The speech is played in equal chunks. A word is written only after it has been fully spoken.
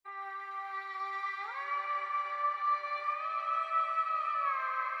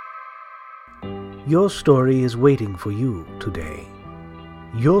Your story is waiting for you today.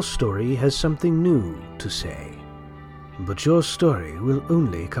 Your story has something new to say. But your story will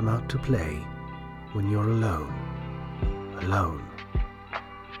only come out to play when you're alone. Alone.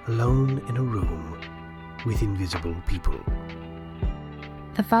 Alone in a room with invisible people.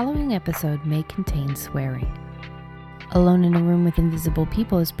 The following episode may contain swearing. Alone in a Room with Invisible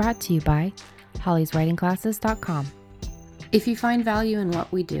People is brought to you by hollyswritingclasses.com. If you find value in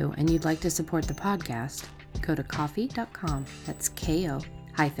what we do and you'd like to support the podcast, go to ko-fi.com. That's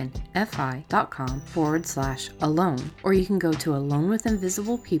ko-fi.com/alone. Or you can go to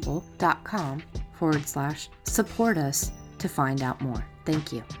alonewithinvisiblepeople.com/support us to find out more.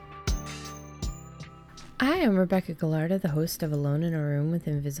 Thank you. I am Rebecca Gallarda, the host of Alone in a Room with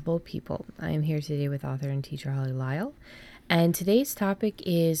Invisible People. I am here today with author and teacher Holly Lyle, and today's topic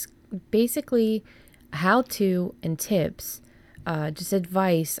is basically how-to and tips, just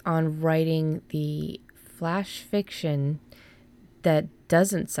advice on writing the flash fiction that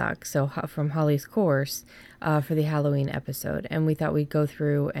doesn't suck, so from Holly's course, for the Halloween episode. And we thought we'd go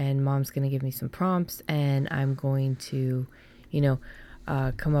through, and Mom's going to give me some prompts, and I'm going to,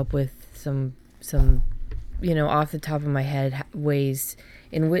 come up with some off the top of my head ways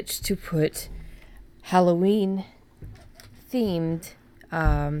in which to put Halloween themed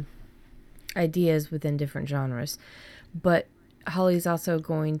ideas within different genres. But Holly's also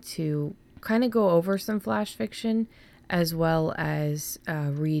going to kind of go over some flash fiction, as well as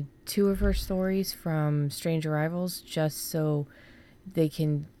read two of her stories from Strange Arrivals, just so they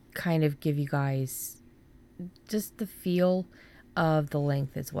can kind of give you guys just the feel of the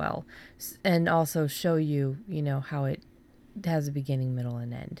length as well, and also show you, how it has a beginning, middle,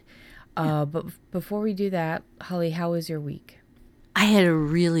 and end. But before we do that, Holly, how was your week? I had a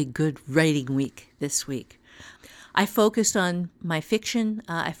really good writing week this week. I focused on my fiction.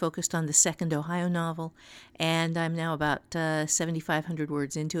 I focused on the second Ohio novel, and I'm now about 7,500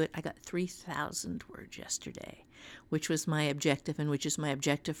 words into it. I got 3,000 words yesterday, which was my objective, and which is my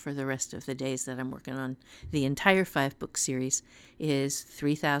objective for the rest of the days that I'm working on the entire 5-book series, is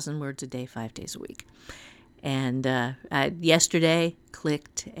 3,000 words a day, 5 days a week. And yesterday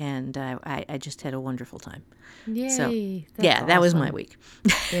clicked, and I just had a wonderful time. Yay! So, That's that was awesome. my week.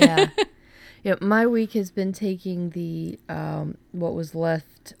 Yeah. Yeah, my week has been taking the what was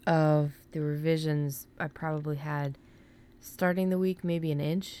left of the revisions I probably had starting the week, maybe an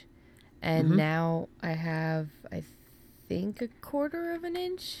inch, and now I have, I think, a quarter of an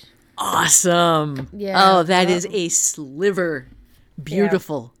inch. Awesome. Yeah. Oh, that is a sliver.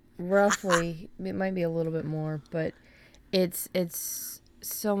 Beautiful. Yeah, roughly. It might be a little bit more, but it's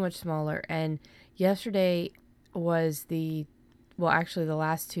so much smaller. And yesterday was actually the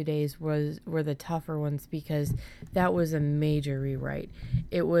last 2 days were the tougher ones, because that was a major rewrite.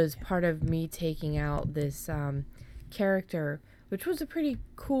 It was part of me taking out this character, which was a pretty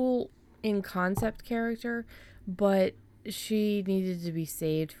cool in concept character, but she needed to be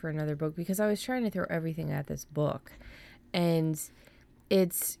saved for another book, because I was trying to throw everything at this book. And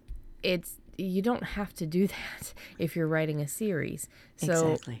it's you don't have to do that if you're writing a series.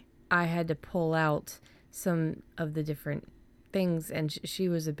 So Exactly. I had to pull out some of the different things, and she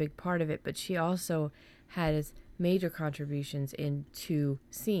was a big part of it, but she also has major contributions in 2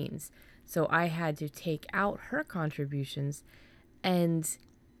 scenes. So I had to take out her contributions and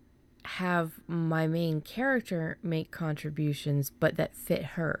have my main character make contributions, but that fit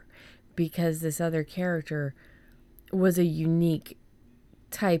her, because this other character was a unique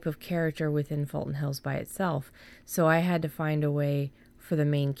type of character within Fulton Hills by itself. So I had to find a way for the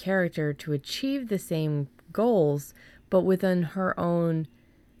main character to achieve the same goals, but within her own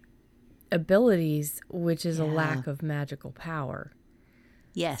abilities, which is a lack of magical power.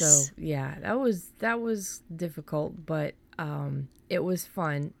 Yes. So yeah, that was difficult, but it was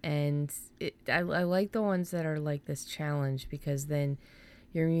fun, and I like the ones that are like this challenge, because then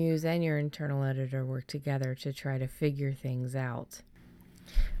your muse and your internal editor work together to try to figure things out.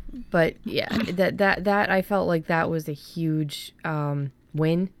 But yeah, that I felt like that was a huge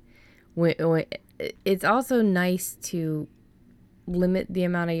win. It's also nice to limit the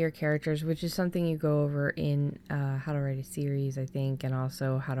amount of your characters, which is something you go over in How to Write a Series, I think, and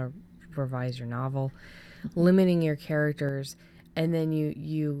also How to Revise Your Novel. Limiting your characters, and then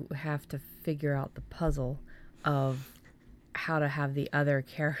you have to figure out the puzzle of how to have the other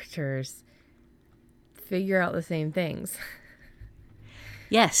characters figure out the same things.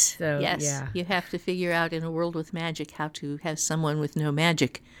 Yes. So, yes. yeah. You have to figure out in a world with magic how to have someone with no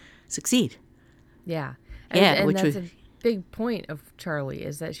magic succeed. Yeah. Yeah, And which that's was a big point of Charlie,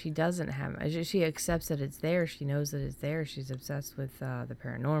 is that she doesn't have, she accepts that it's there. She knows that it's there. She's obsessed with the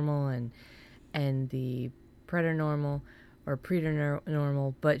paranormal, and the preternormal or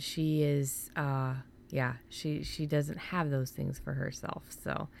preternormal, but she is, she doesn't have those things for herself.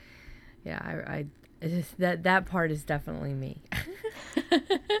 So, yeah, I that part is definitely me.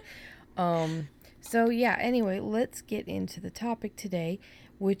 So yeah, anyway, let's get into the topic today,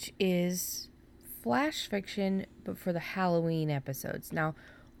 which is flash fiction, but for the Halloween episodes. Now,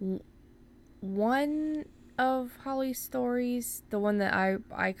 one of Holly's stories, the one that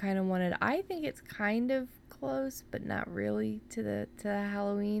I kind of wanted, I think it's kind of close, but not really to the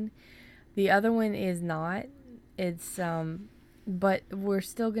Halloween. The other one is not. It's but we're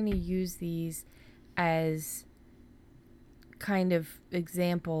still going to use these as kind of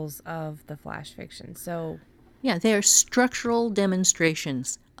examples of the flash fiction. So Yeah, they're structural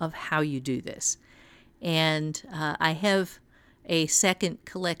demonstrations of how you do this. And I have a second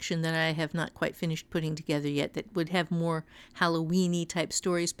collection that I have not quite finished putting together yet that would have more Halloween-y type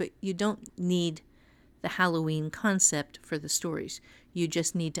stories, but you don't need the Halloween concept for the stories. You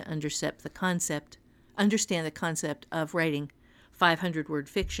just need to understand the concept of writing 500-word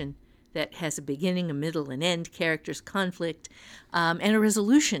fiction that has a beginning, a middle, an end, characters, conflict, and a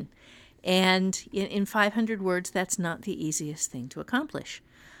resolution. And in 500 words, that's not the easiest thing to accomplish.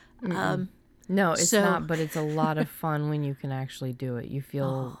 no, it's not, but it's a lot of fun when you can actually do it. You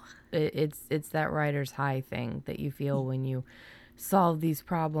feel it's that writer's high thing that you feel when you solve these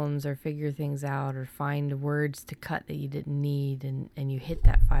problems or figure things out or find words to cut that you didn't need, and you hit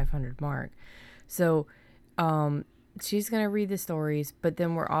that 500 mark. So she's going to read the stories, but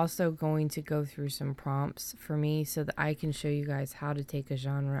then we're also going to go through some prompts for me so that I can show you guys how to take a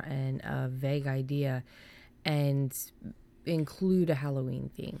genre and a vague idea and include a Halloween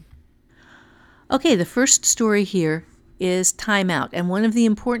theme. Okay, the first story here is Time Out. And one of the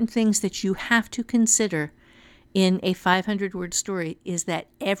important things that you have to consider in a 500-word story is that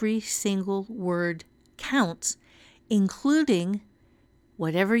every single word counts, including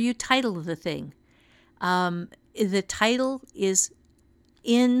whatever you title the thing. The title is,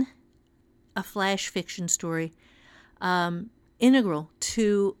 in a flash fiction story, integral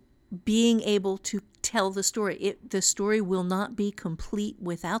to being able to tell the story. The story will not be complete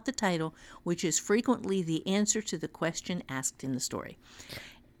without the title, which is frequently the answer to the question asked in the story.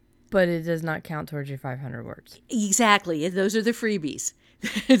 But it does not count towards your 500 words. Exactly. Those are the freebies.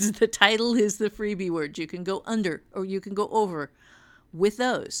 The title is the freebie words. You can go under or you can go over with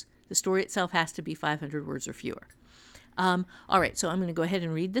those. The story itself has to be 500 words or fewer. All right, so I'm going to go ahead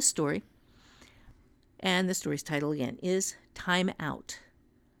and read this story. And the story's title again is Time Out.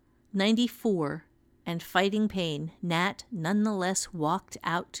 94 and fighting pain, Nat nonetheless walked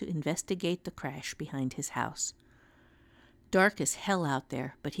out to investigate the crash behind his house. Dark as hell out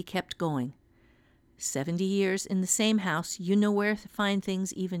there, but he kept going. 70 years in the same house, you know where to find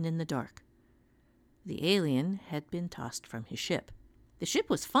things even in the dark. The alien had been tossed from his ship. The ship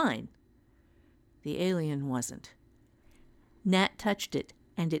was fine. The alien wasn't. Nat touched it,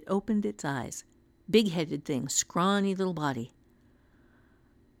 and it opened its eyes. Big-headed thing, scrawny little body.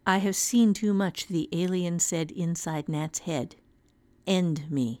 I have seen too much, the alien said inside Nat's head. End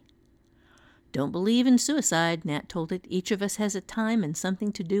me. Don't believe in suicide, Nat told it. Each of us has a time and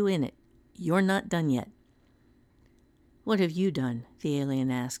something to do in it. You're not done yet. What have you done? The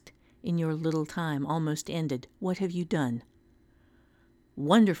alien asked. In your little time almost ended, what have you done?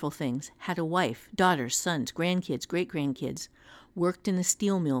 Wonderful things. Had a wife, daughters, sons, grandkids, great-grandkids. Worked in a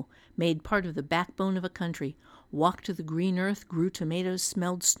steel mill, made part of the backbone of a country. Walked to the green earth, grew tomatoes,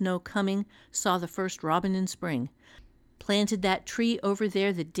 smelled snow coming, saw the first robin in spring. Planted that tree over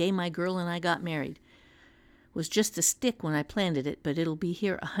there the day my girl and I got married. Was just a stick when I planted it, but it'll be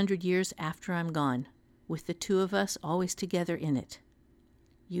here 100 years after I'm gone, with the two of us always together in it.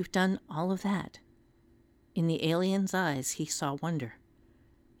 You've done all of that. In the alien's eyes, he saw wonder.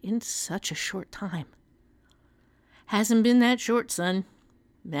 In such a short time. Hasn't been that short, son,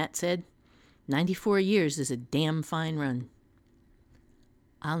 Nat said. 94 years is a damn fine run.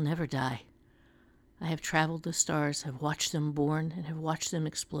 I'll never die. I have traveled the stars, have watched them born, and have watched them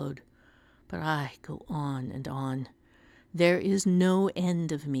explode. But I go on and on. There is no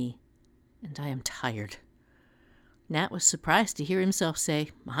end of me, and I am tired. Nat was surprised to hear himself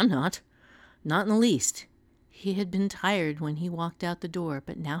say, I'm not. Not in the least. He had been tired when he walked out the door,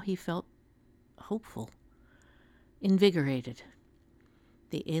 but now he felt hopeful, invigorated.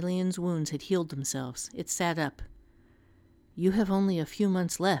 The alien's wounds had healed themselves. It sat up. You have only a few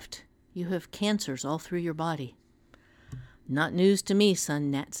months left. You have cancers all through your body. Not news to me,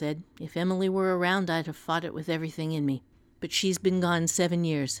 son, Nat said. If Emily were around, I'd have fought it with everything in me. But she's been gone 7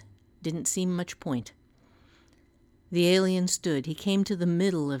 years. Didn't seem much point. The alien stood. He came to the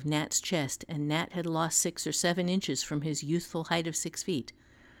middle of Nat's chest, and Nat had lost 6 or 7 inches from his youthful height of 6 feet.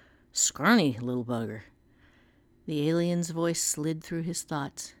 "Scrawny, little bugger." The alien's voice slid through his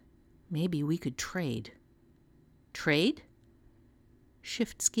thoughts. "Maybe we could trade." "Trade?"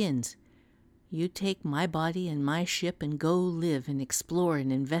 "Shift skins. You take my body and my ship and go live and explore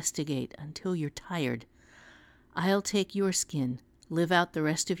and investigate until you're tired. I'll take your skin, live out the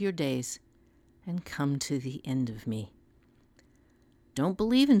rest of your days, and come to the end of me." "Don't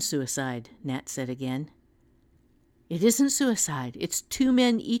believe in suicide," Nat said again. "It isn't suicide. It's 2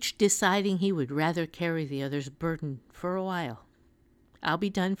 men each deciding he would rather carry the other's burden for a while. I'll be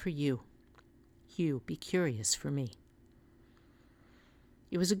done for you. You be curious for me."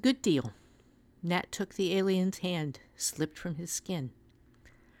 It was a good deal. Nat took the alien's hand, slipped from his skin,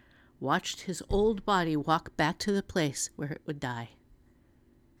 watched his old body walk back to the place where it would die.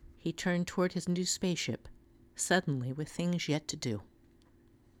 He turned toward his new spaceship, suddenly with things yet to do.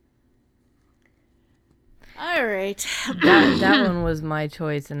 All right. That one was my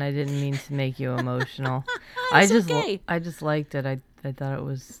choice, and I didn't mean to make you emotional. I just liked it. I thought it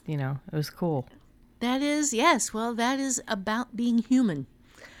was, it was cool. That is, yes, well, that is about being human.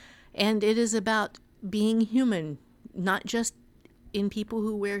 And it is about being human, not just in people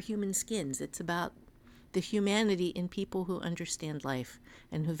who wear human skins. It's about the humanity in people who understand life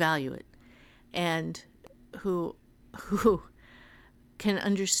and who value it, and who can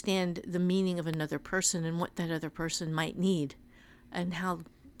understand the meaning of another person and what that other person might need and how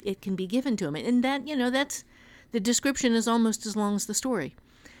it can be given to them. And that, that's, the description is almost as long as the story.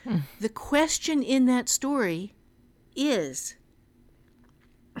 The question in that story is,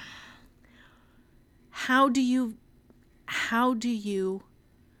 how do you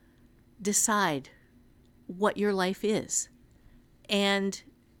decide what your life is? And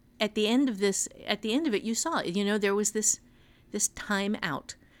at the end of it, you saw it. There was this time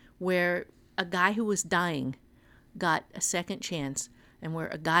out where a guy who was dying got a second chance, and where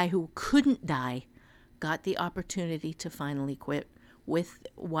a guy who couldn't die got the opportunity to finally quit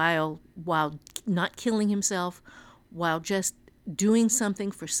while not killing himself, while just doing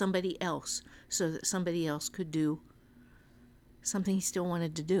something for somebody else, so that somebody else could do something he still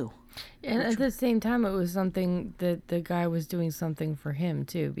wanted to do. And at the same time, it was something that the guy was doing something for him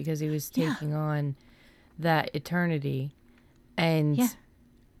too, because he was taking on that eternity, and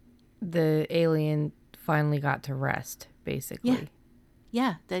the alien finally got to rest, basically.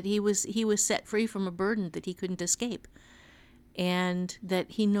 Yeah, that he was set free from a burden that he couldn't escape, and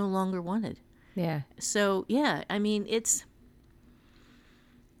that he no longer wanted. Yeah. So, I mean, it's,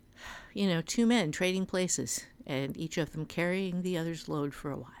 2 men trading places, and each of them carrying the other's load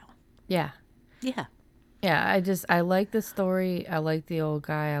for a while. Yeah. Yeah. Yeah, I like the story. I like the old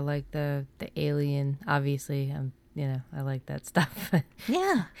guy. I like the alien. Obviously, I like that stuff.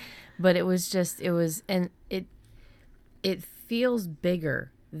 Yeah. But it feels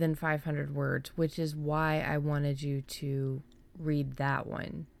bigger than 500 words, which is why I wanted you to read that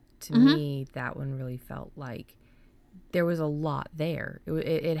one. To me, that one really felt like there was a lot there.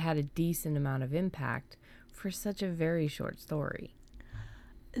 It had a decent amount of impact for such a very short story.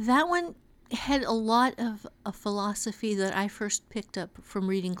 That one had a lot of a philosophy that I first picked up from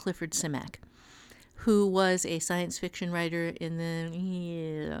reading Clifford Simak, who was a science fiction writer in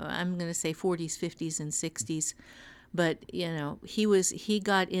the, I'm going to say 40s, 50s, and 60s. But, he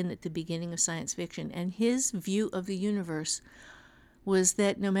got in at the beginning of science fiction, and his view of the universe was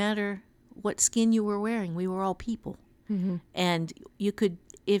that no matter what skin you were wearing, we were all people. Mm-hmm. And you could,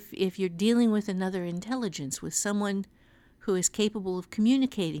 if you're dealing with another intelligence, with someone who is capable of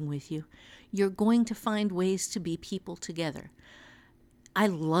communicating with you, you're going to find ways to be people together. I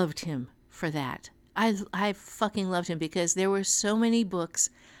loved him for that. I fucking loved him, because there were so many books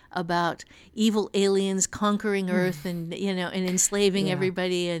about evil aliens conquering Earth and and enslaving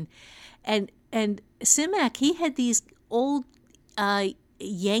everybody, and Simak, he had these old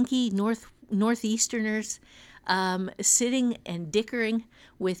Yankee Northeasterners sitting and dickering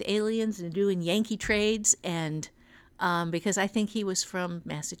with aliens and doing Yankee trades, and because I think he was from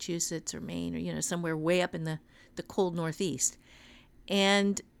Massachusetts or Maine, or somewhere way up in the cold Northeast,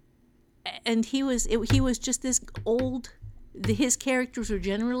 and he was just this old. His characters were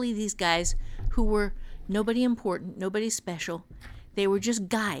generally these guys who were nobody important, nobody special. They were just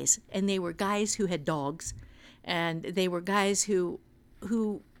guys, and they were guys who had dogs, and they were guys who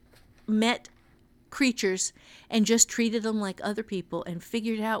met creatures and just treated them like other people and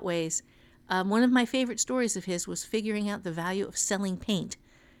figured out ways. One of my favorite stories of his was figuring out the value of selling paint.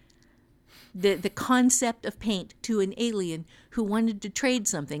 The concept of paint to an alien who wanted to trade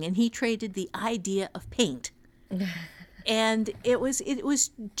something, and he traded the idea of paint And it was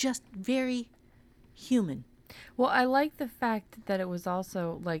just very human. Well, I like the fact that it was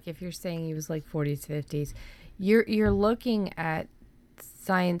also like, if you're saying he was like 40s, 50s, you're looking at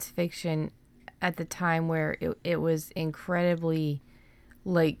science fiction at the time where it was incredibly,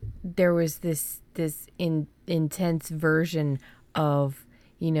 like, there was this intense version of,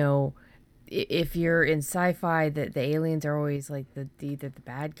 you know, if you're in sci-fi, that the aliens are always like either the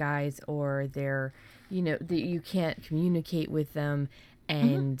bad guys, or they're, you know, you can't communicate with them,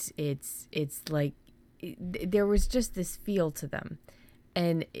 and it's like there was just this feel to them,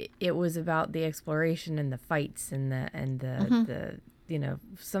 and it was about the exploration and the fights and the you know,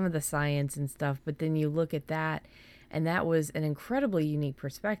 some of the science and stuff. But then you look at that, and that was an incredibly unique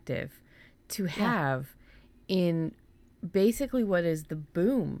perspective to have in basically what is the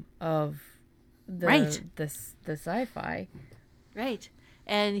boom of the sci-fi. Right.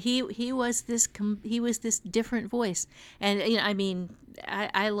 And he was this different voice. And you know, I mean,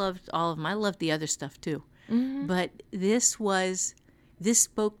 I loved all of them. I loved the other stuff too. But this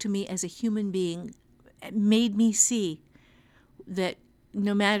spoke to me as a human being. It made me see that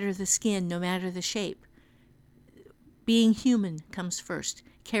no matter the skin, no matter the shape, being human comes first.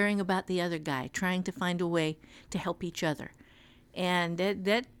 Caring about the other guy, trying to find a way to help each other. And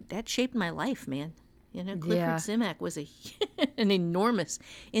that shaped my life, man. You know, Clifford Simak was an enormous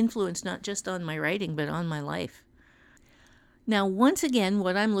influence, not just on my writing, but on my life. Now, once again,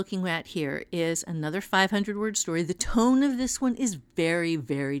 what I'm looking at here is another 500-word story. The tone of this one is very,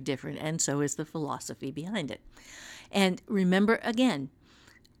 very different, and so is the philosophy behind it. And remember, again,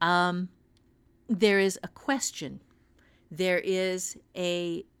 there is a question. There is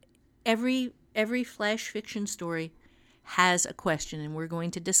every flash fiction story has a question, and we're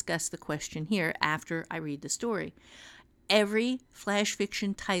going to discuss the question here after I read the story. Every flash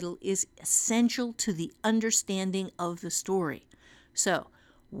fiction title is essential to the understanding of the story. So,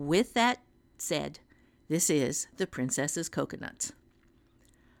 with that said, this is The Princess's Coconuts.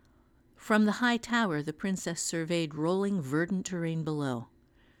 From the high tower, the princess surveyed rolling, verdant terrain below.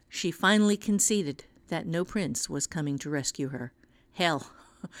 She finally conceded that no prince was coming to rescue her. Hell,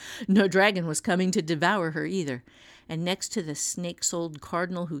 no dragon was coming to devour her either. And next to the snake-souled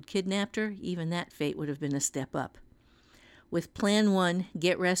cardinal who'd kidnapped her, even that fate would have been a step up. With Plan 1,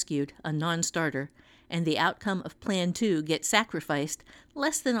 get rescued, a non-starter, and the outcome of Plan 2, get sacrificed,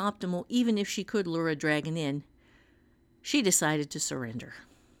 less than optimal even if she could lure a dragon in, she decided to surrender.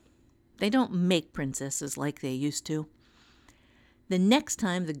 They don't make princesses like they used to. The next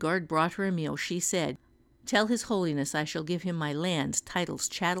time the guard brought her a meal, she said, "Tell His Holiness I shall give him my lands, titles,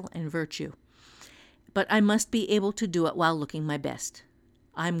 chattel, and virtue. But I must be able to do it while looking my best.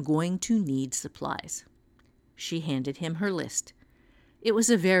 I'm going to need supplies." She handed him her list. It was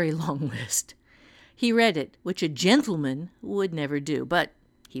a very long list. He read it, which a gentleman would never do, but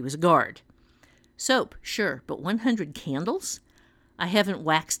he was a guard. Soap, sure, but 100 candles? I haven't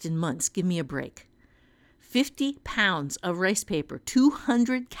waxed in months. Give me a break. 50 pounds of rice paper,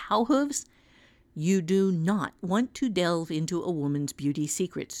 200 cow hooves? You do not want to delve into a woman's beauty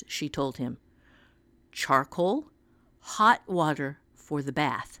secrets, she told him. Charcoal? Hot water for the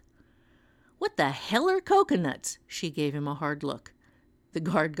bath. What the hell are coconuts? She gave him a hard look. The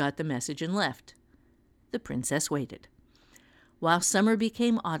guard got the message and left. The princess waited. While summer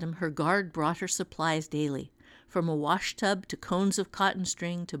became autumn, her guard brought her supplies daily, from a wash tub to cones of cotton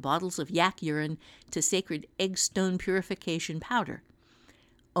string to bottles of yak urine to sacred eggstone purification powder.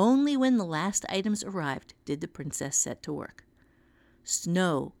 Only when the last items arrived did the princess set to work.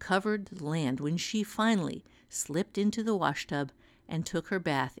 Snow covered the land when she finally slipped into the washtub and took her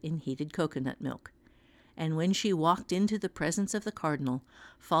bath in heated coconut milk. And when she walked into the presence of the cardinal,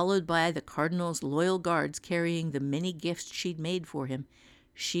 followed by the cardinal's loyal guards carrying the many gifts she'd made for him,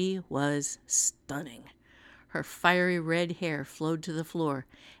 she was stunning. Her fiery red hair flowed to the floor,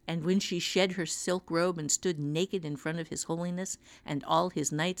 and when she shed her silk robe and stood naked in front of His Holiness and all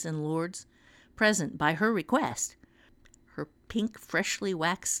his knights and lords, present by her request, her pink, freshly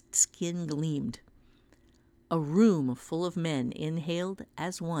waxed skin gleamed. A room full of men inhaled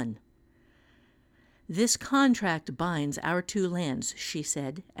as one. This contract binds our two lands, she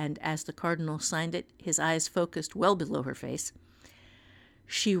said, and as the cardinal signed it, his eyes focused well below her face.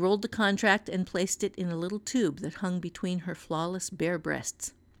 She rolled the contract and placed it in a little tube that hung between her flawless bare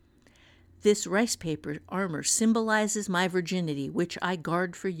breasts. This rice paper armor symbolizes my virginity, which I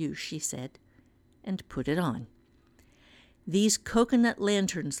guard for you, she said, and put it on. These coconut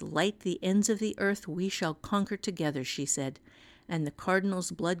lanterns light the ends of the earth we shall conquer together, she said, and the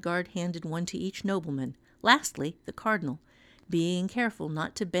cardinal's blood guard handed one to each nobleman. Lastly, the cardinal, being careful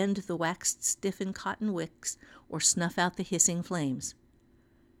not to bend the waxed stiffened cotton wicks or snuff out the hissing flames.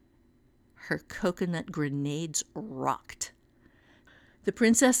 Her coconut grenades rocked. The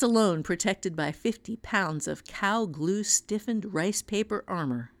princess alone, protected by 50 pounds of cow glue stiffened rice paper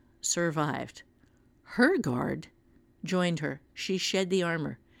armor, survived. Her guard joined her. She shed the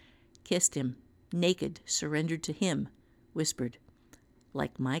armor, kissed him, naked, surrendered to him, whispered,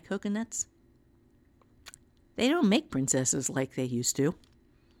 "Like my coconuts? They don't make princesses like they used to."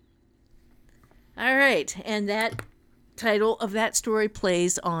 All right, and that title of that story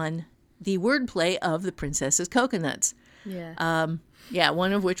plays on the wordplay of the princess's coconuts. Yeah.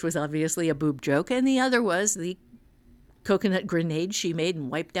 One of which was obviously a boob joke, and the other was the coconut grenade she made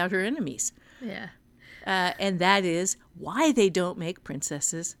and wiped out her enemies. Yeah. And that is why they don't make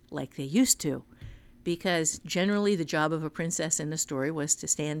princesses like they used to. Because generally the job of a princess in a story was to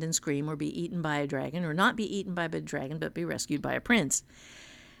stand and scream or be eaten by a dragon, or not be eaten by a dragon, but be rescued by a prince.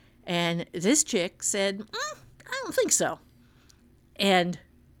 And this chick said, I don't think so. And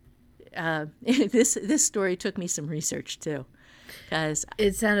this story took me some research too. Because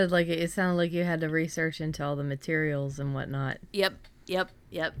It sounded like you had to research into all the materials and whatnot. Yep.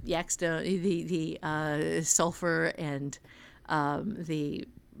 Yakstone, the sulfur and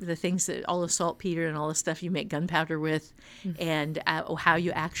the things that all the saltpeter and all the stuff you make gunpowder with, and how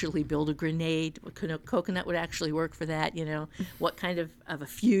you actually build a grenade. Coconut would actually work for that. What kind of a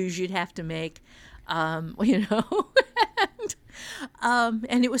fuse you'd have to make. And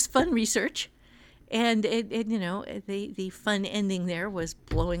it was fun research. And the fun ending there was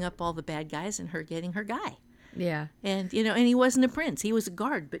blowing up all the bad guys and her getting her guy. Yeah. And and he wasn't a prince; he was a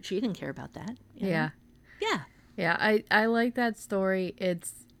guard, but she didn't care about that. Yeah. Yeah. I like that story.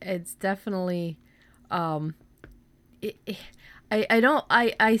 It's definitely, I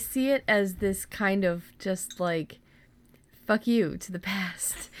see it as this kind of just like, fuck you to the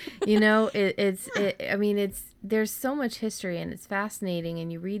past. There's so much history and it's fascinating,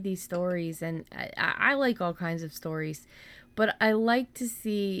 and you read these stories, and I like all kinds of stories, but I like to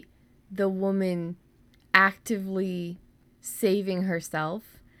see the woman actively saving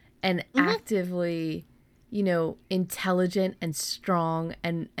herself and actively, intelligent and strong,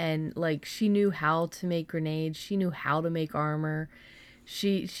 and like she knew how to make grenades, she knew how to make armor.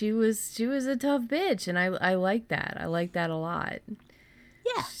 She was a tough bitch, and I like that. I like that a lot.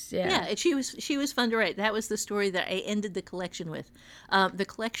 Yeah. And she was fun to write. That was the story that I ended the collection with. The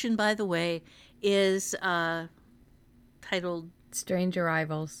collection, by the way, is titled Strange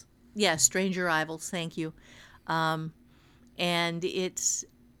Arrivals. Yeah, Strange Arrivals. Thank you. And it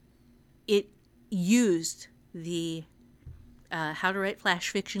used the How to Write Flash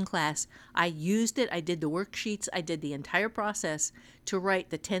Fiction class. I used it. I did the worksheets. I did the entire process to write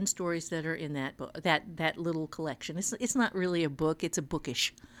the 10 stories that are in that book, that little collection. It's not really a book. It's a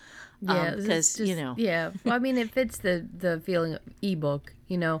bookish. Yeah, because Yeah, well, I mean, it fits the feeling of ebook,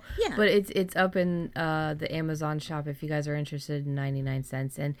 Yeah. But it's up in the Amazon shop if you guys are interested, in 99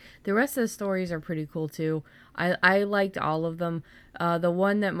 cents. And the rest of the stories are pretty cool too. I liked all of them. The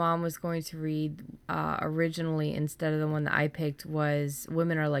one that Mom was going to read originally, instead of the one that I picked, was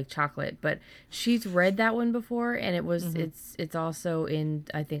Women Are Like Chocolate. But she's read that one before, and it was it's also in,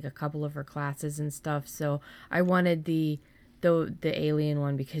 I think, a couple of her classes and stuff. So I wanted the alien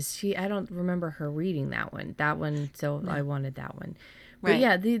one because I don't remember her reading that one, so no. I wanted that one. But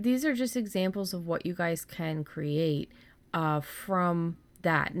yeah, these are just examples of what you guys can create from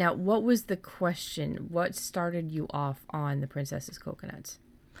that. Now, what was the question? What started you off on the Princess's Coconuts?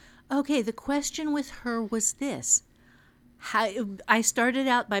 Okay, the question with her was this. I started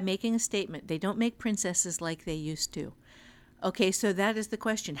out by making a statement. They don't make princesses like they used to. Okay, so that is the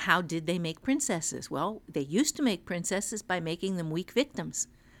question. How did they make princesses? Well, they used to make princesses by making them weak victims.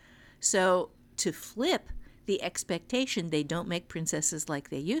 So to flip the expectation, they don't make princesses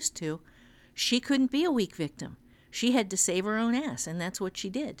like they used to, she couldn't be a weak victim. She had to save her own ass, and that's what she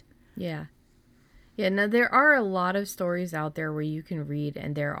did. Yeah. Yeah, now there are a lot of stories out there where you can read,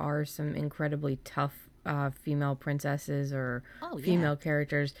 and there are some incredibly tough female princesses or female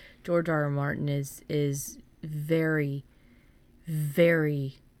characters. George R.R. Martin is very,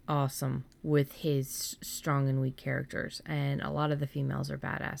 very awesome with his strong and weak characters, and a lot of the females are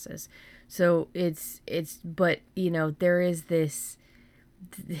badasses. So but there is this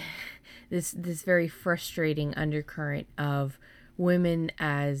very frustrating undercurrent of women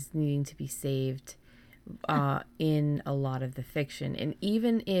as needing to be saved in a lot of the fiction. And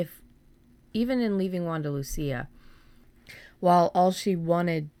even in Leaving Wanda Lucia, while all she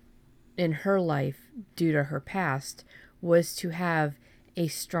wanted in her life due to her past was to have a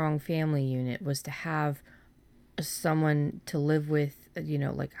strong family unit, was to have someone to live with,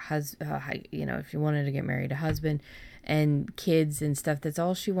 like if you wanted to get married, a husband and kids and stuff. That's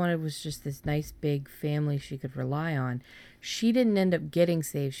all she wanted, was just this nice big family she could rely on. She didn't end up getting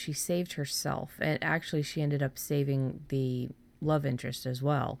saved. She saved herself. And actually, she ended up saving the love interest as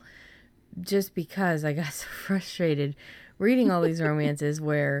well. Just because I got so frustrated reading all these romances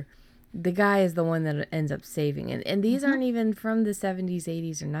where the guy is the one that ends up saving. And these aren't even from the 70s,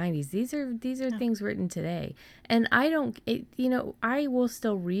 80s, or 90s. These are things written today. And I will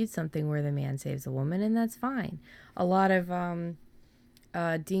still read something where the man saves a woman, and that's fine. A lot of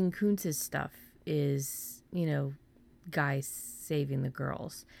Dean Koontz's stuff is, guys saving the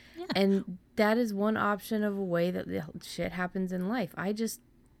girls. Yeah. And that is one option of a way that the shit happens in life. I just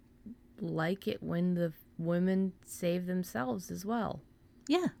like it when the women save themselves as well.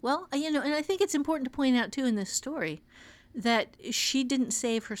 Yeah, well, and I think it's important to point out, too, in this story that she didn't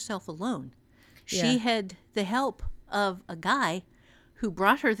save herself alone. She had the help of a guy who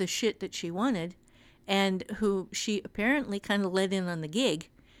brought her the shit that she wanted, and who she apparently kind of let in on the gig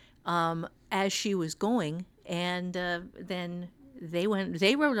as she was going, and then they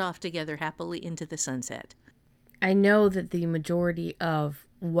rode off together happily into the sunset. I know that the majority of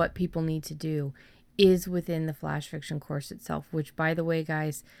what people need to do is within the flash fiction course itself, which, by the way,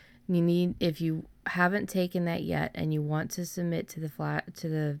 guys, if you haven't taken that yet and you want to submit to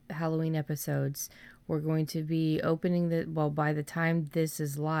the Halloween episodes, we're going to be opening by the time this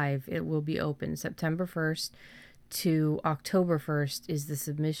is live, it will be open. September 1st to October 1st is the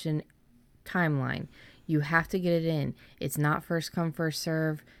submission timeline. You have to get it in. It's not first come, first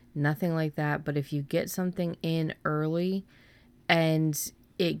serve, nothing like that. But if you get something in early and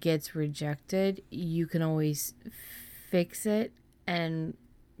it gets rejected, you can always fix it and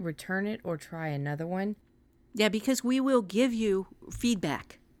return it or try another one. Yeah, because we will give you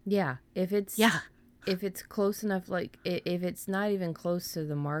feedback. Yeah, if it's close enough, like if it's not even close to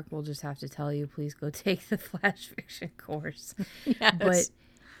the mark, we'll just have to tell you, please go take the flash fiction course. Yes.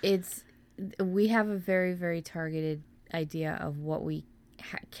 But we have a very, very targeted idea of what we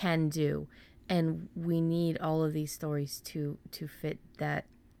can do. And we need all of these stories to fit that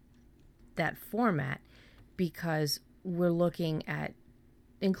format, because we're looking at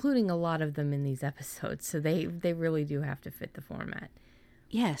including a lot of them in these episodes. So they really do have to fit the format.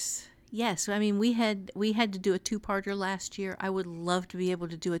 Yes. I mean, we had to do a 2-parter last year. I would love to be able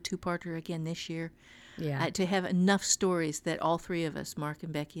to do a 2-parter again this year. Yeah. To have enough stories that all three of us, Mark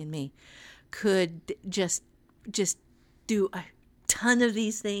and Becky and me, could just do a ton of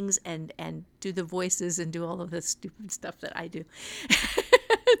these things and do the voices and do all of the stupid stuff that I do.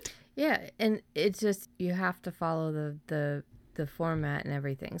 Yeah, and it's just, you have to follow the format and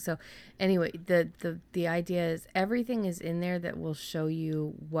everything. So anyway, the idea is everything is in there that will show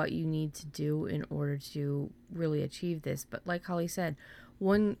you what you need to do in order to really achieve this. But like Holly said,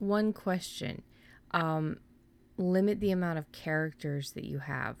 one question, limit the amount of characters that you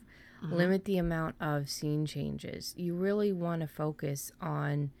have. Mm-hmm. Limit the amount of scene changes. You really want to focus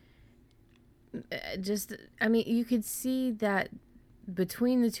on you could see that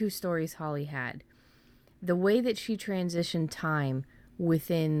between the two stories Holly had, the way that she transitioned time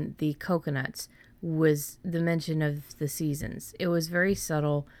within the coconuts was the mention of the seasons. It was very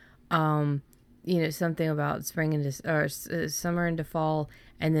subtle. Something about summer into fall,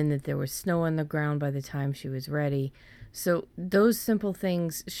 and then that there was snow on the ground by the time she was ready. So those simple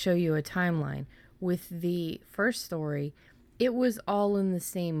things show you a timeline. With the first story, it was all in the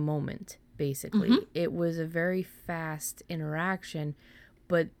same moment, basically. Mm-hmm. It was a very fast interaction,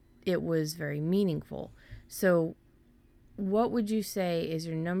 but it was very meaningful. So what would you say is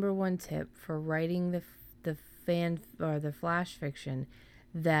your number one tip for writing the fan or the flash fiction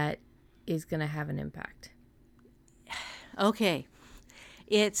that is going to have an impact? Okay.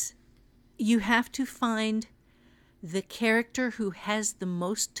 You have to find the character who has the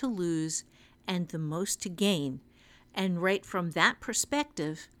most to lose and the most to gain, and write from that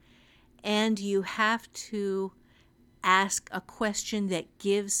perspective. And you have to ask a question that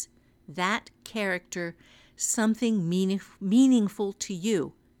gives that character something meaningful to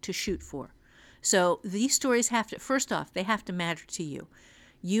you to shoot for. So these stories have to, first off, they have to matter to you.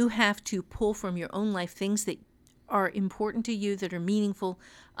 You have to pull from your own life things that are important to you, that are meaningful,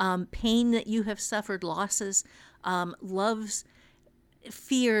 pain that you have suffered, losses, loves,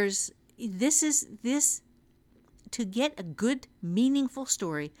 fears. This to get a good, meaningful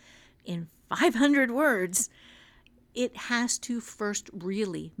story in 500 words, it has to first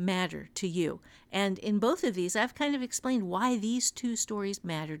really matter to you. And in both of these, I've kind of explained why these two stories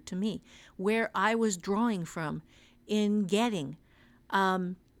mattered to me, where I was drawing from in getting,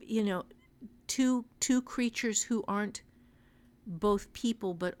 two creatures who aren't both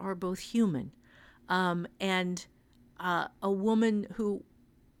people but are both human, and a woman who,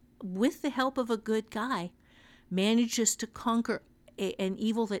 with the help of a good guy, manages to conquer an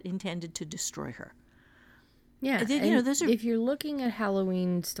evil that intended to destroy her. Yeah, You know, those are, if you're looking at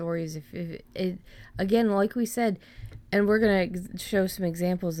Halloween stories, if it again, like we said, and we're gonna show some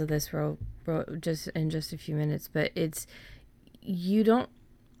examples of this just in just a few minutes, but it's you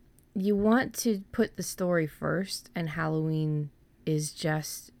want to put the story first, and Halloween is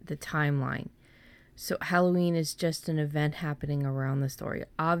just the timeline. So Halloween is just an event happening around the story.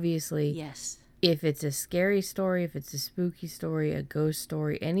 Obviously, yes. If it's a scary story, if it's a spooky story, a ghost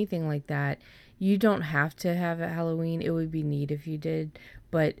story, anything like that, you don't have to have it Halloween. It would be neat if you did.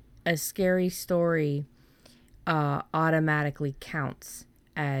 But a scary story automatically counts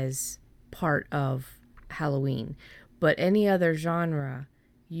as part of Halloween. But any other genre,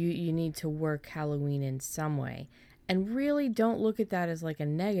 you need to work Halloween in some way. And really don't look at that as like a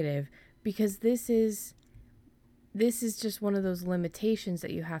negative, because this is just one of those limitations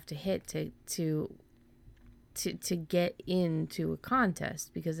that you have to hit to get into a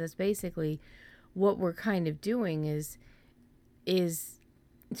contest, because that's basically what we're kind of doing is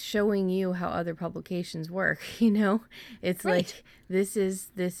showing you how other publications work. It's right. Like this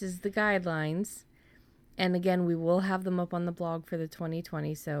is the guidelines, and again, we will have them up on the blog for the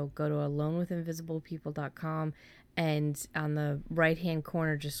 2020, so go to alonewithinvisiblepeople.com, and on the right hand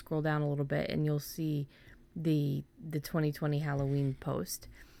corner just scroll down a little bit and you'll see the 2020 Halloween post.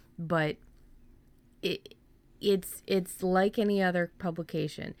 But it's like any other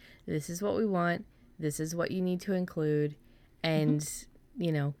publication. This is what we want, this is what you need to include, and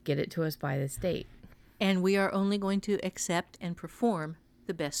get it to us by this date. And we are only going to accept and perform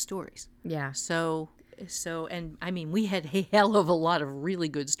the best stories. Yeah. So and I mean, we had a hell of a lot of really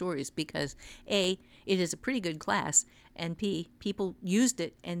good stories, because A, it is a pretty good class, and B, people used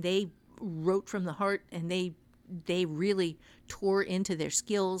it and they wrote from the heart, and they really tore into their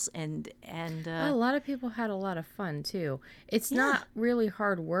skills, and a lot of people had a lot of fun too. It's not really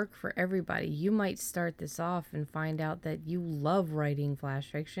hard work for everybody. You might start this off and find out that you love writing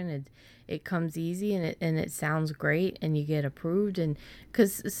flash fiction. It comes easy, and it sounds great, and you get approved, and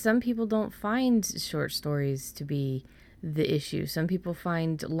because some people don't find short stories to be the issue. Some people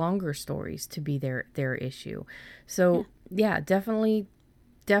find longer stories to be their issue. So yeah, definitely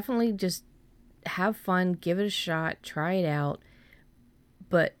just have fun, give it a shot, try it out.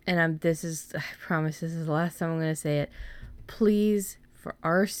 But, and I promise this is the last time I'm going to say it, please, for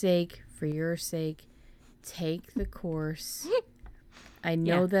our sake, for your sake, take the course. I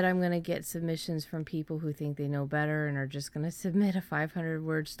know that I'm going to get submissions from people who think they know better and are just going to submit a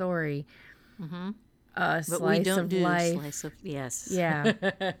 500-word story. Mm-hmm. A but slice we don't of do life. Slice of, yes. Yeah.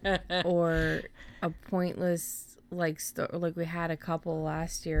 Or a pointless, like we had a couple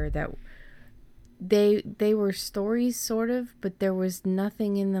last year that they were stories sort of, but there was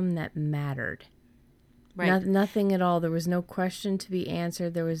nothing in them that mattered. Right. Nothing at all. There was no question to be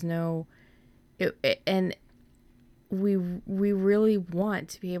answered. There was no and we really want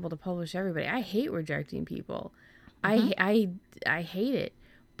to be able to publish everybody. I hate rejecting people. Mm-hmm. I hate it.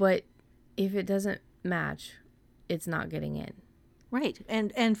 But if it doesn't match, it's not getting in. Right.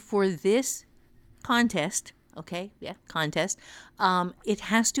 And for this contest, it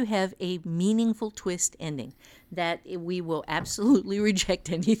has to have a meaningful twist ending, that we will absolutely reject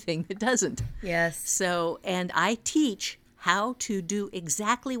anything that doesn't. Yes. So, and I teach how to do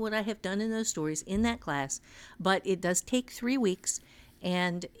exactly what I have done in those stories in that class, but it does take 3 weeks,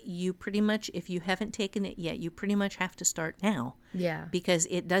 and you pretty much, if you haven't taken it yet, you pretty much have to start now. Yeah. Because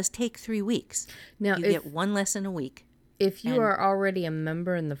it does take 3 weeks. Now, you get one lesson a week. If you are already a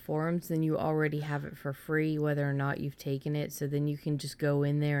member in the forums, then you already have it for free, whether or not you've taken it. So then you can just go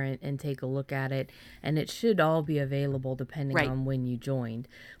in there and take a look at it. And it should all be available depending on when you joined.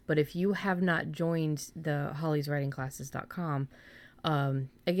 But if you have not joined the hollyswritingclasses.com,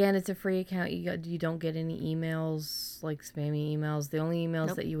 again, it's a free account. You don't get any emails, like spammy emails. The only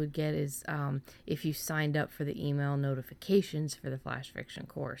emails that you would get is if you signed up for the email notifications for the flash fiction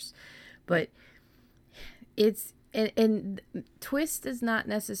course. But it's... And twist does not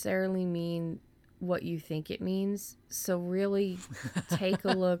necessarily mean what you think it means. So really take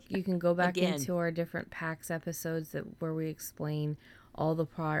a look. You can go back into our different PAX episodes where we explain all the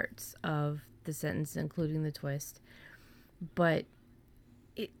parts of the sentence, including the twist. But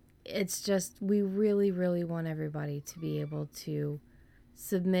it's just, we really, really want everybody to be able to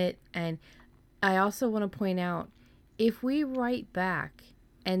submit. And I also want to point out, if we write back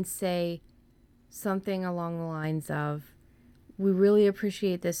and say something along the lines of, we really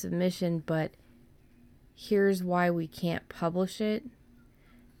appreciate the submission, but here's why we can't publish it,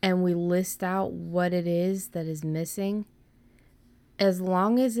 and we list out what it is that is missing, as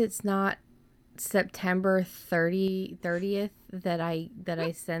long as it's not September 30th that I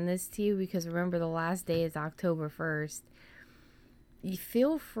send this to you, because remember the last day is October 1st, you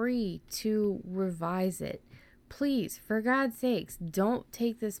feel free to revise it. Please, for God's sakes, don't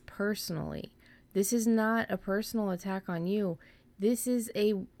take this personally. This is not a personal attack on you. This is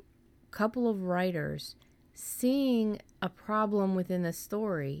a couple of writers seeing a problem within the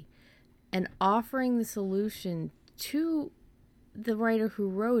story and offering the solution to the writer who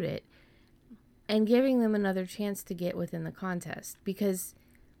wrote it and giving them another chance to get within the contest. Because,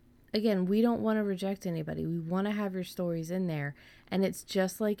 again, we don't want to reject anybody. We want to have your stories in there. And it's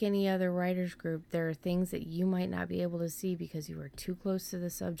just like any other writers group. There are things that you might not be able to see because you are too close to the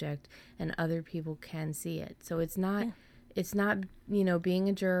subject and other people can see it. So it's not, being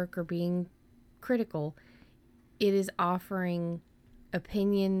a jerk or being critical. It is offering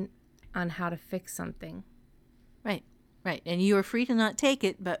opinion on how to fix something. Right. Right. And you are free to not take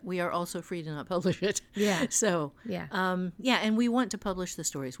it, but we are also free to not publish it. Yeah. So, yeah. And we want to publish the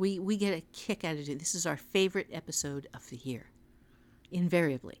stories. We get a kick out of it. This is our favorite episode of the year,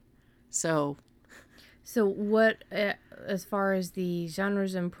 invariably. So what, as far as the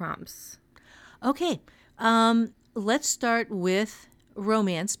genres and prompts? Okay. Let's start with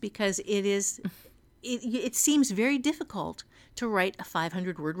romance, because it seems very difficult to write a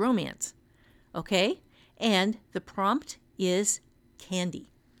 500-word romance. Okay? And the prompt is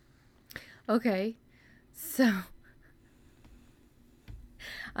candy. Okay. So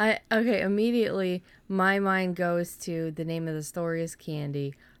immediately my mind goes to the name of the story is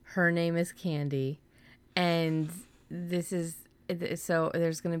Candy. Her name is Candy. And so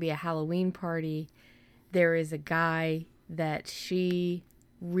there's going to be a Halloween party. There is a guy that she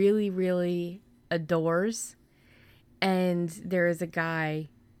really, really adores. And there is a guy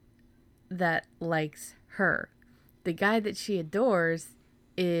that likes her. The guy that she adores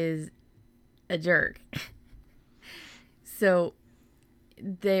is a jerk. So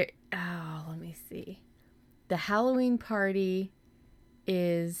let me see. The Halloween party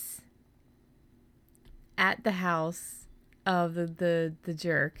is at the house of the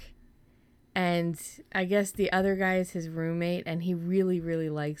jerk, and I guess the other guy is his roommate, and he really, really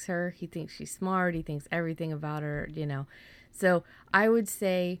likes her. He thinks she's smart. He thinks everything about her, So I would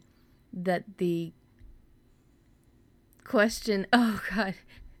say that the question,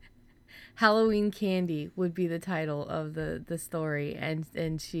 Halloween Candy would be the title of the story, and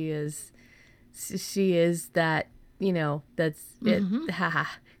she is that, that's it. Haha.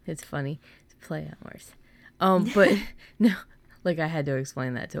 It's funny. It's a play on words. But no, like I had to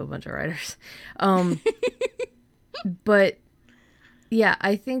explain that to a bunch of writers. But yeah,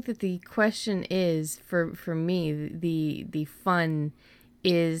 I think that the question is for me, the fun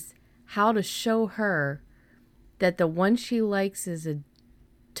is how to show her that the one she likes is a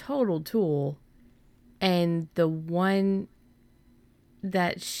total tool, and the one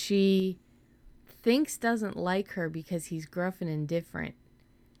that she thinks doesn't like her because he's gruff and indifferent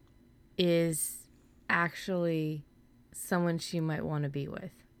is actually someone she might want to be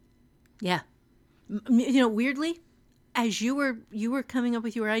with. Yeah. Weirdly, as you were coming up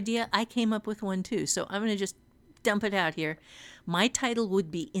with your idea, I came up with one too. So I'm going to just dump it out here. My title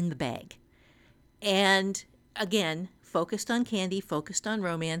would be In the Bag. And again, focused on candy, focused on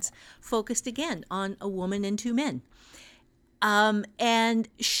romance, focused again on a woman and two men. And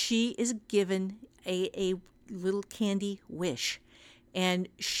she is given a little candy wish. And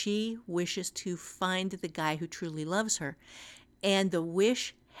she wishes to find the guy who truly loves her. And the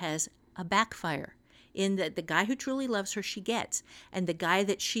wish has a backfire in that the guy who truly loves her she gets. And the guy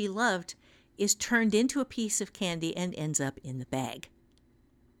that she loved is turned into a piece of candy and ends up in the bag.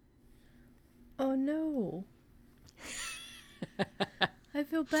 Oh, no. I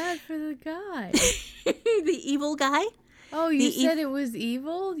feel bad for the guy. The evil guy? Oh, you said it was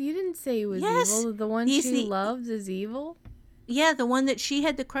evil? You didn't say it was evil. The one she loved is evil? Yeah, the one that she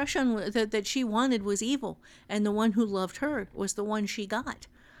had the crush on, that she wanted, was evil. And the one who loved her was the one she got.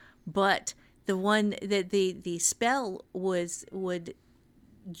 But the one that the spell would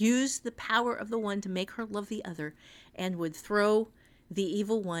use the power of the one to make her love the other, and would throw the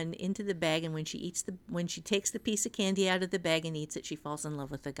evil one into the bag. And when she takes the piece of candy out of the bag and eats it, she falls in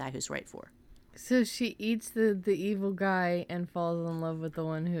love with the guy who's right for her. So she eats the evil guy and falls in love with the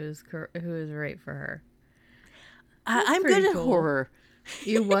one who is right for her. I'm good at horror.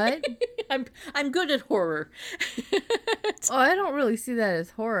 You what? I'm good at horror. Oh, I don't really see that as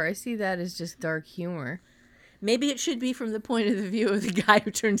horror. I see that as just dark humor. Maybe it should be from the point of the view of the guy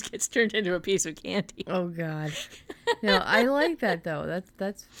who gets turned into a piece of candy. Oh God. No, I like that though.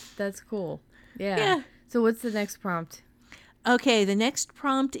 That's cool. Yeah. Yeah. So what's the next prompt? Okay, the next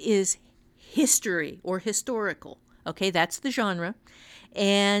prompt is history or historical. Okay, that's the genre.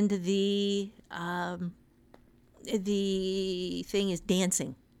 And the thing is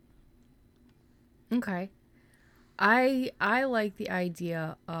dancing. Okay. I like the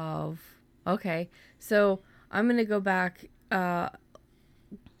idea of, okay, so I'm gonna go back not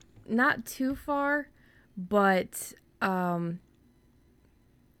too far, but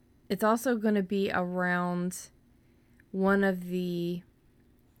it's also gonna be around one of the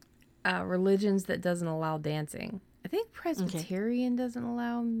religions that doesn't allow dancing. I think Presbyterian doesn't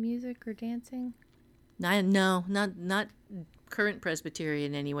allow music or dancing. No, not current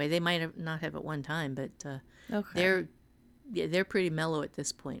Presbyterian anyway. They might have not have at one time, but Okay. they're pretty mellow at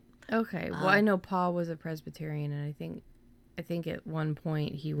this point. Okay. Well, I know Paul was a Presbyterian, and I think at one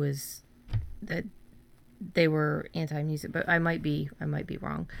point he was that they were anti-music, but I might be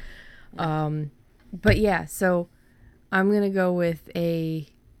wrong. But yeah, so I'm gonna go with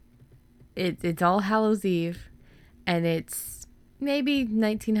it's All Hallows Eve, and it's maybe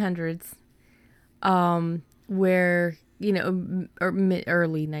 1900s, where or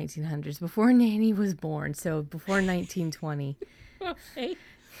early 1900s, before Nanny was born, so before 1920. Okay.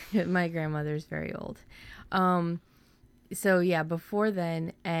 My grandmother's very old. So yeah, before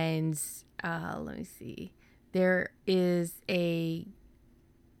then, and let me see. There is a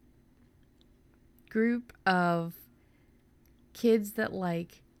group of kids that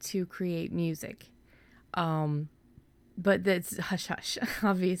like to create music. But that's hush hush,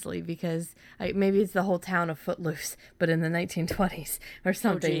 obviously, because maybe it's the whole town of Footloose, but in the 1920s or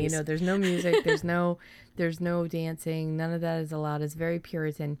something. geez. There's no music, there's no dancing, none of that is allowed. It's very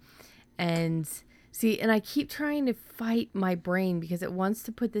Puritan, and see, and I keep trying to fight my brain because it wants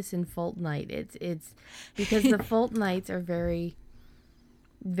to put this in Fulton Night. It's because the Fulton Nights are very,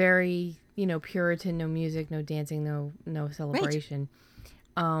 very Puritan, no music, no dancing, no celebration.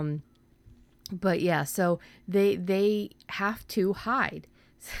 Right. But yeah, so they have to hide.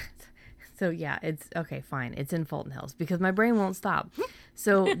 So yeah, it's okay, fine. It's in Fulton Hills because my brain won't stop.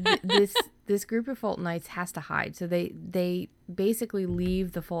 So this group of Fultonites has to hide. So they basically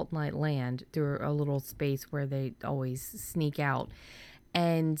leave the Fultonite land through a little space where they always sneak out,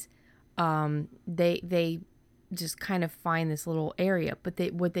 and they just kind of find this little area. But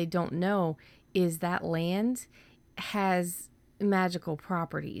what they don't know is that land has magical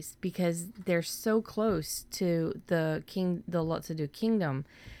properties because they're so close to the Lotsa kingdom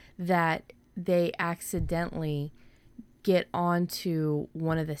that they accidentally get onto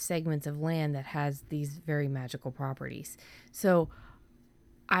one of the segments of land that has these very magical properties. So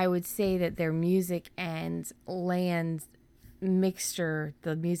I would say that their music and land mixture,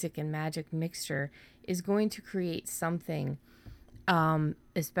 the music and magic mixture, is going to create something,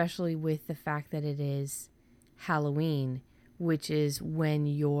 especially with the fact that it is Halloween, which is when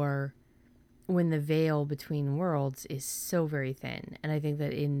the veil between worlds is so very thin. And I think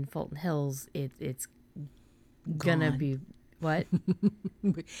that in Fulton Hills, it's gonna be what?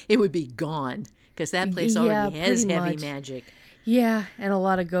 It would be gone because that place already has heavy magic. Yeah, and a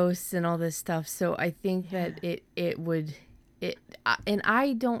lot of ghosts and all this stuff. So I think that it would, and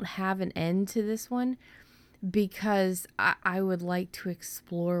I don't have an end to this one, because I would like to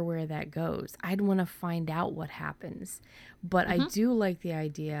explore where that goes. I'd want to find out what happens. But I do like the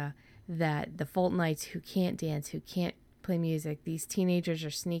idea that the Fultonites who can't dance, who can't play music, these teenagers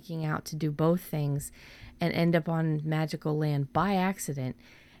are sneaking out to do both things and end up on magical land by accident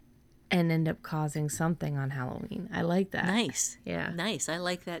and end up causing something on Halloween. I like that. Nice. Yeah. Nice. I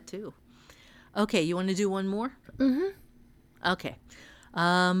like that too. Okay, you want to do one more? Mm-hmm. Okay.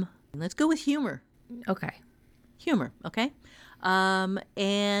 Let's go with humor. Okay. Humor, okay?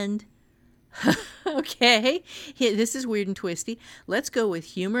 And okay, this is weird and twisty. Let's go with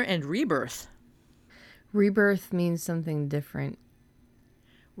humor and rebirth. Rebirth means something different.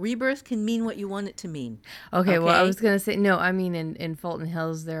 Rebirth can mean what you want it to mean. Okay. Well, I was going to say, no, I mean, in Fulton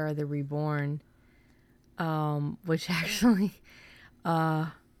Hills, there are the reborn, which actually...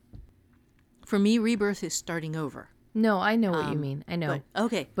 For me, rebirth is starting over. No, I know what you mean. I know. But,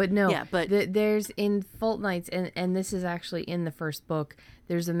 okay. But no, yeah, but there's in Fultonites, and this is actually in the first book,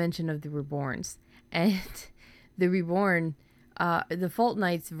 there's a mention of the Reborns. And the Reborn, the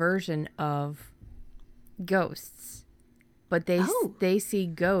Fultonites' version of ghosts. But they see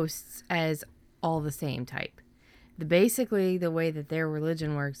ghosts as all the same type. Basically, the way that their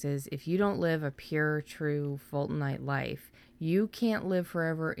religion works is if you don't live a pure, true Fultonite life, you can't live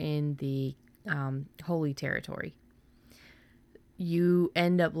forever in the holy territory. You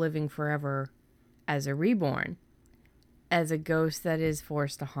end up living forever as a reborn, as a ghost that is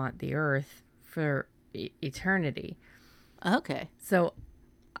forced to haunt the earth for eternity. Okay. So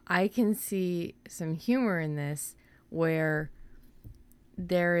I can see some humor in this, where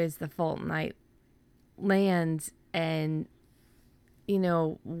there is the Fulton Knight land, and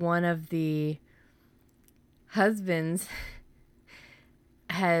one of the husbands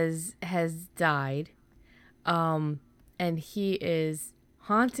has died, and he is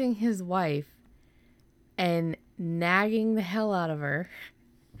haunting his wife and nagging the hell out of her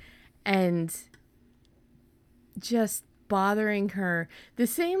and just bothering her the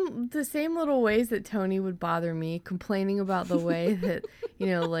same little ways that Tony would bother me, complaining about the way that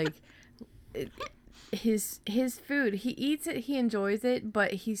like his food, he eats it, he enjoys it,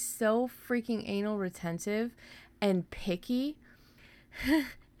 but he's so freaking anal retentive and picky.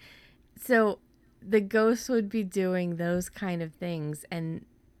 So the ghost would be doing those kind of things, and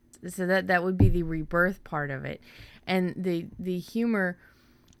so that would be the rebirth part of it. And the humor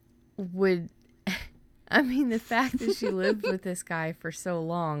would I mean, the fact that she lived with this guy for so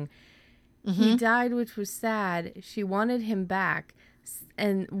long, he died, which was sad. She wanted him back,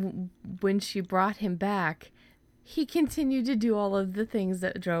 and when she brought him back, he continued to do all of the things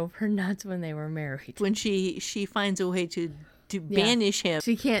that drove her nuts when they were married. When she finds a way to banish him.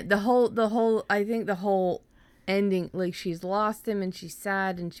 She can't. The whole I think the whole ending, like, she's lost him and she's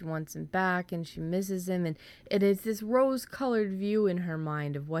sad and she wants him back and she misses him, and it is this rose-colored view in her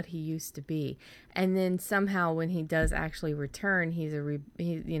mind of what he used to be. And then somehow when he does actually return, he's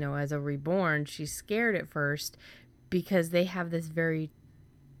as a reborn, she's scared at first because they have this very,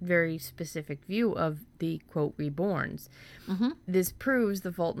 very specific view of the quote reborns. This proves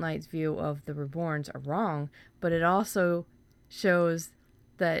the Fulton Knights' view of the reborns are wrong, but it also shows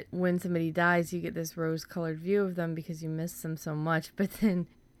that when somebody dies, you get this rose-colored view of them because you miss them so much, but then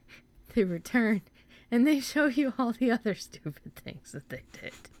they return and they show you all the other stupid things that they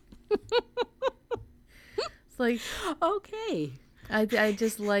did. It's like, okay. I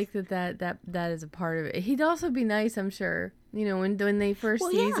just like that is a part of it. He'd also be nice, I'm sure. When they first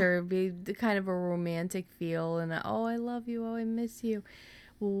see her, it'd be the kind of a romantic feel, and oh, I love you, oh, I miss you.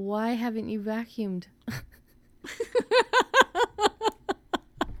 Well, why haven't you vacuumed?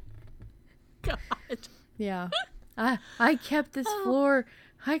 God. Yeah. I kept this floor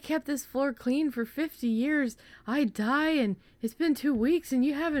clean for 50 years. I die and it's been 2 weeks and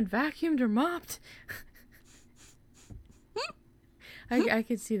you haven't vacuumed or mopped. I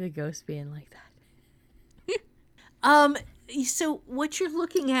could see the ghost being like that. So what you're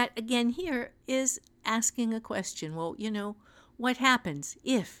looking at again here is asking a question. Well, what happens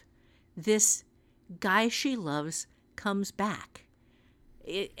if this guy she loves comes back?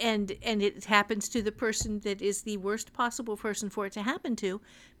 And it happens to the person that is the worst possible person for it to happen to,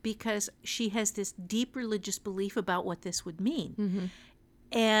 because she has this deep religious belief about what this would mean.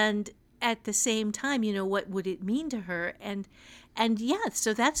 And at the same time, what would it mean to her? And yeah,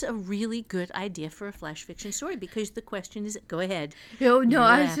 so that's a really good idea for a flash fiction story, because the question is, go ahead. No,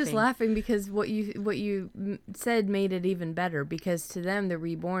 I was just laughing because what you said made it even better, because to them, the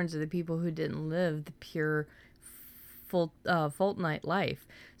reborns are the people who didn't live the pure Fulton Knight life.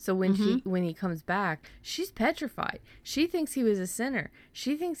 So when he comes back, she's petrified. She thinks he was a sinner.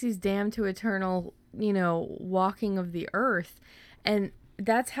 She thinks he's damned to eternal, walking of the earth. And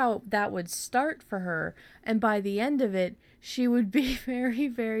that's how that would start for her. And by the end of it, she would be very,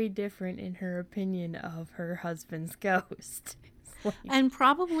 very different in her opinion of her husband's ghost. And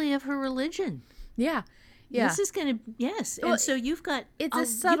probably of her religion. Yeah. This is going to, yes. Well, and so you've got... It's a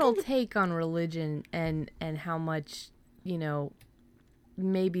subtle take on religion and how much,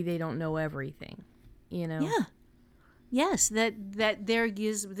 maybe they don't know everything, Yeah. Yes, that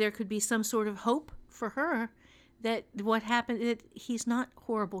there could be some sort of hope for her that what happened, that he's not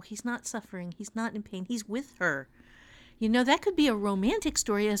horrible, he's not suffering, he's not in pain, he's with her. That could be a romantic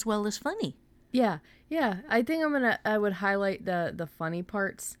story as well as funny. Yeah. I think I would highlight the funny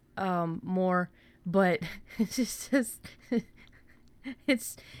parts more. But it's just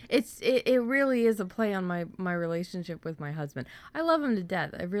it really is a play on my relationship with my husband. I love him to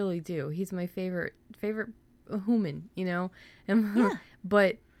death. I really do. He's my favorite human, And,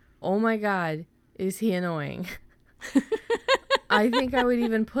 but oh my God, is he annoying? I think I would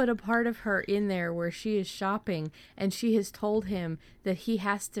even put a part of her in there where she is shopping and she has told him that he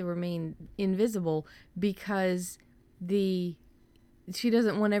has to remain invisible because she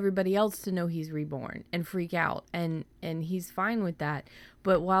doesn't want everybody else to know he's reborn and freak out, and he's fine with that.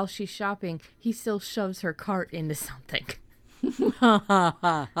 But while she's shopping, he still shoves her cart into something.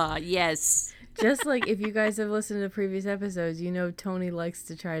 Yes. Just like if you guys have listened to previous episodes, you know Tony likes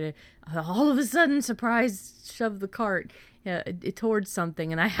to try to all of a sudden surprise shove the cart towards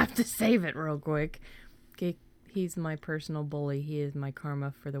something, and I have to save it real quick. He's my personal bully. He is my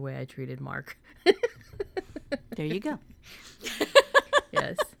karma for the way I treated Mark. There you go.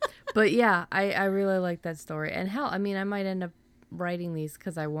 Yes. But yeah, I really like that story. And hell, I mean, I might end up writing these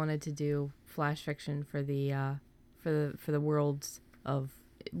because I wanted to do flash fiction for the worlds of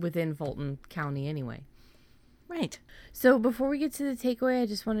within Fulton County anyway. Right. So before we get to the takeaway, I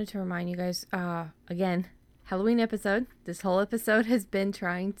just wanted to remind you guys, again, Halloween episode. This whole episode has been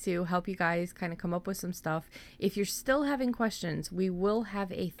trying to help you guys kind of come up with some stuff. If you're still having questions, we will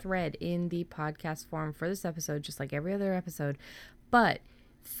have a thread in the podcast forum for this episode, just like every other episode. But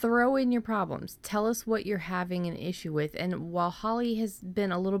throw in your problems. Tell us what you're having an issue with. And while Holly has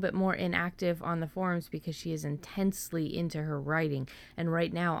been a little bit more inactive on the forums because she is intensely into her writing, and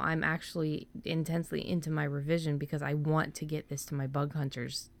right now I'm actually intensely into my revision because I want to get this to my bug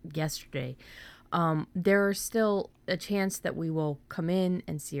hunters yesterday. There are still a chance that we will come in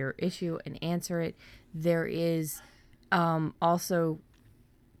and see your issue and answer it. There is also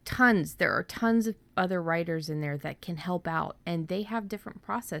there are tons of other writers in there that can help out, and they have different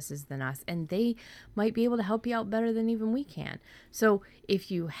processes than us, and they might be able to help you out better than even we can. So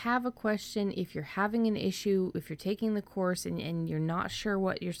if you have a question, if you're having an issue, if you're taking the course and you're not sure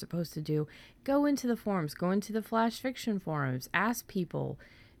what you're supposed to do, go into the forums, go into the flash fiction forums, ask people,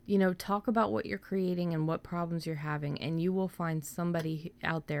 talk about what you're creating and what problems you're having, and you will find somebody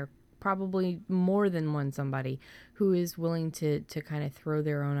out there, probably more than one somebody, who is willing to kind of throw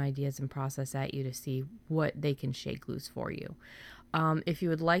their own ideas and process at you to see what they can shake loose for you. If you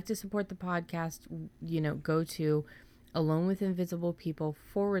would like to support the podcast, go to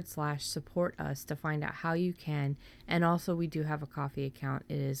alonewithinvisiblepeople.com/support us to find out how you can. And also we do have a coffee account.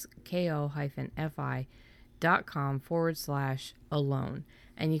 It is ko-fi.com/alone.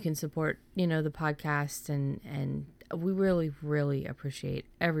 And you can support, the podcast and we really, really appreciate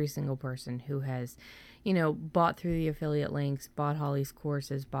every single person who has, bought through the affiliate links, bought Holly's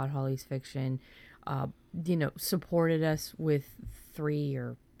courses, bought Holly's fiction, supported us with $3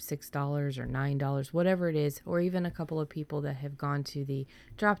 or $6 or $9, whatever it is, or even a couple of people that have gone to the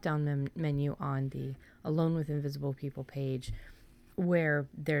drop-down menu on the Alone with Invisible People page, where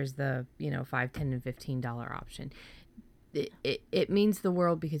there's the, $5, $10, and $15 option. It means the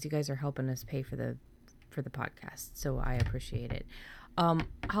world because you guys are helping us pay for the podcast, so I appreciate it.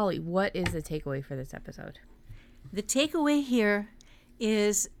 Holly, what is the takeaway for this episode? The takeaway here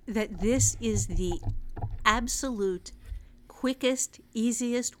is that this is the absolute quickest,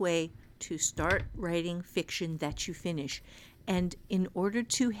 easiest way to start writing fiction that you finish. And in order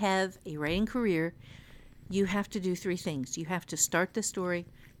to have a writing career, you have to do three things. You have to start the story,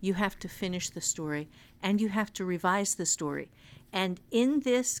 you have to finish the story, and you have to revise the story. And in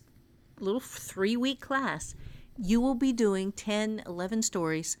this little 3-week class, you will be doing 10, 11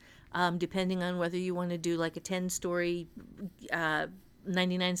 stories, depending on whether you want to do like a 10-story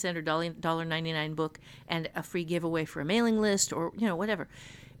 99-cent or $1.99 book and a free giveaway for a mailing list, or whatever.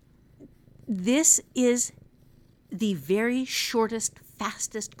 This is the very shortest,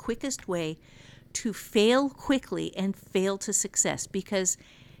 fastest, quickest way to fail quickly and fail to success, because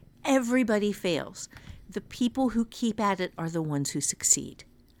everybody fails. The people who keep at it are the ones who succeed.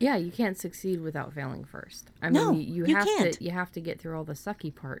 Yeah, you can't succeed without failing first. No, you can't. You have to get through all the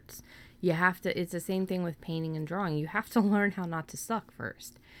sucky parts. You have to. It's the same thing with painting and drawing. You have to learn how not to suck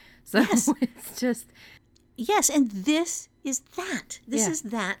first. So yes. It's just yes, and this is that. This is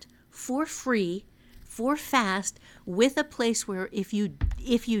that for free, for fast, with a place where if you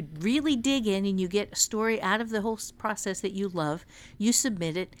really dig in and you get a story out of the whole process that you love, you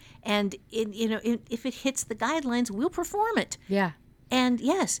submit it, and if it hits the guidelines, we'll perform it. Yeah. And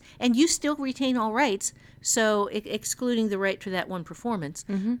yes, and you still retain all rights, so excluding the right to that one performance.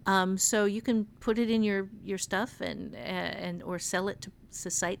 Mm-hmm. So you can put it in your stuff and or sell it to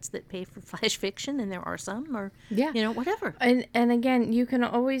sites that pay for flash fiction, and there are some, or whatever. And again, you can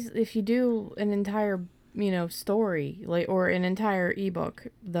always, if you do an entire story, or an entire ebook,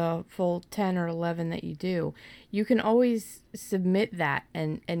 the full 10 or 11 that you do, you can always submit that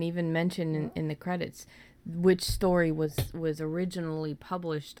and even mention in the credits which story was originally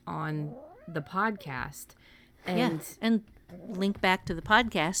published on the podcast, and link back to the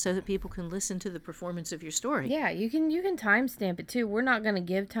podcast so that people can listen to the performance of your story. Yeah, you can timestamp it too. We're not going to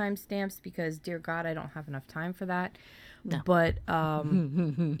give timestamps because, dear God, I don't have enough time for that. No. But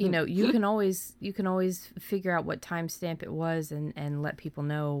you can always figure out what timestamp it was and let people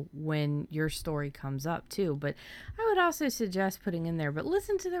know when your story comes up too. But I would also suggest putting in there, but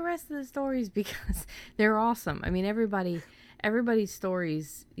listen to the rest of the stories because they're awesome. I mean, everybody's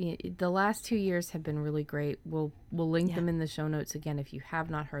stories, the last 2 years have been really great. We'll link them in the show notes again. If you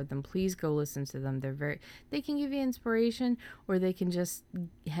have not heard them, please go listen to them. They can give you inspiration, or they can just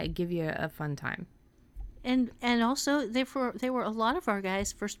give you a fun time. And also they were a lot of our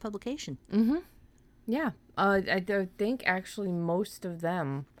guys' first publication. Yeah, I think actually most of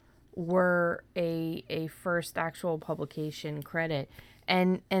them were a first actual publication credit,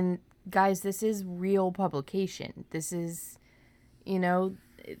 and guys, this is real publication. This is,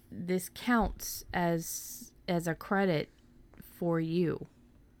 this counts as a credit for you.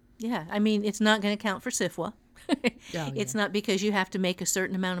 Yeah, I mean, it's not going to count for SFWA. It's not because you have to make a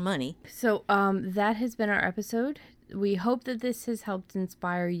certain amount of money. So that has been our episode. We hope that this has helped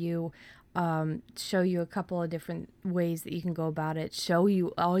inspire you, show you a couple of different ways that you can go about it, show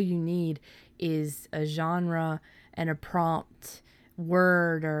you all you need is a genre and a prompt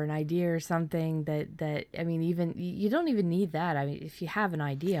word or an idea or something that I mean, even you don't even need that. I mean, if you have an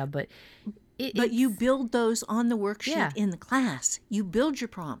idea, but you build those on the worksheet in the class. You build your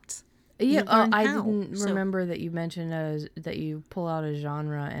prompts. Yeah, I didn't remember that you mentioned that you pull out a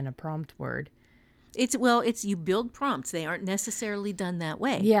genre and a prompt word. It's you build prompts. They aren't necessarily done that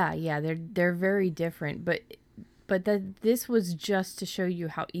way. Yeah, they're very different, but this was just to show you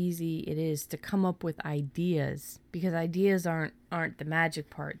how easy it is to come up with ideas, because ideas aren't the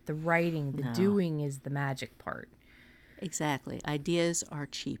magic part. The writing, the doing is the magic part. Exactly. Ideas are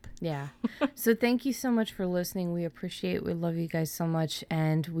cheap. Yeah. So thank you so much for listening. We love you guys so much,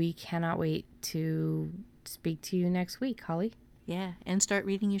 and we cannot wait to speak to you next week, Holly. Yeah, and start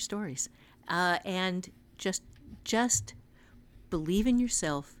reading your stories. And just believe in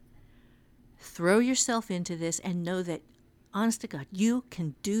yourself. Throw yourself into this and know that, honest to God, you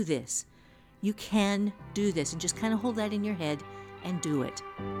can do this. You can do this, and just kind of hold that in your head and do it.